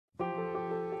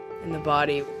in the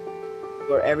body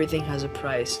where everything has a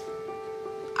price.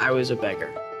 I was a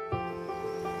beggar.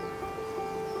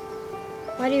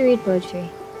 Why do you read poetry?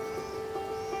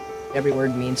 Every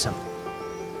word means something.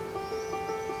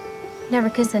 Never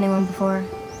kissed anyone before,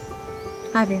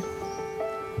 have you?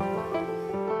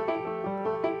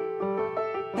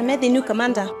 I met the new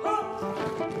commander.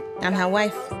 I'm her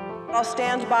wife. I'll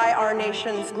stand by our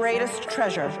nation's greatest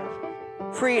treasure,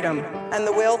 freedom and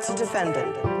the will to defend it.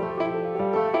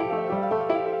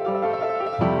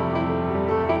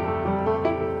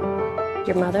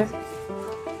 Your mother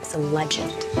is a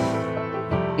legend.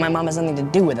 My mom has nothing to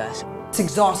do with us. It's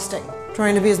exhausting,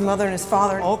 trying to be his mother and his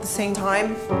father all at the same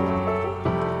time.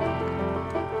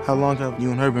 How long have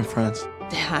you and her been friends?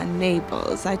 They are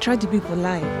neighbors. I try to be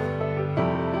polite.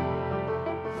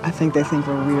 I think they think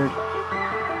we're weird.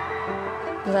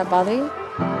 Does that bother you?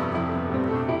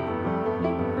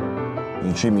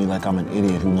 You treat me like I'm an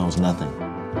idiot who knows nothing.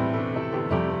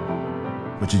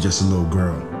 But you're just a little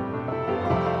girl.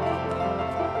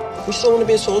 You still want to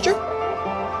be a soldier?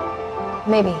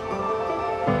 Maybe.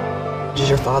 Does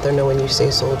your father know when you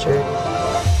say soldier,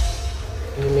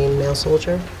 you mean male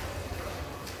soldier?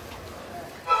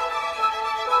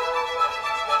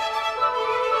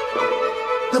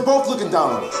 They're both looking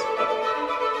down on us.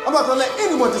 I'm not gonna let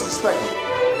anyone disrespect me.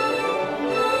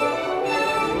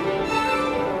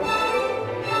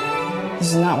 This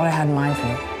is not what I had in mind for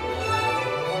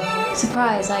you.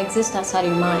 Surprise, I exist outside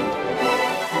of your mind.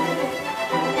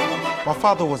 My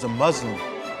father was a Muslim,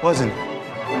 wasn't he?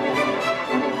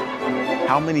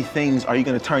 How many things are you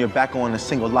gonna turn your back on in a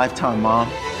single lifetime, Mom?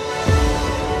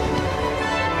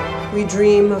 We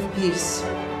dream of peace.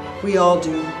 We all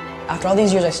do. After all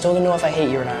these years, I still don't know if I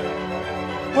hate you or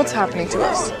not. What's happening to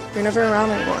us? You're never around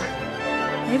anymore.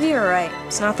 Maybe you're right.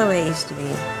 It's not the way it used to be.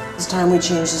 It's time we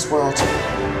change this world.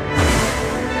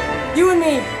 You and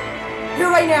me, here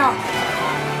right now.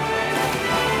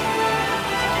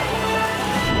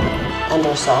 And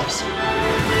ourselves.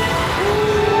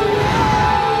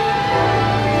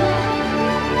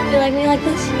 You like me like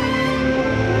this?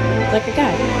 Like a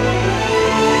guy.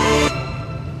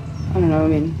 I don't know, I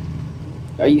mean,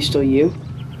 are you still you?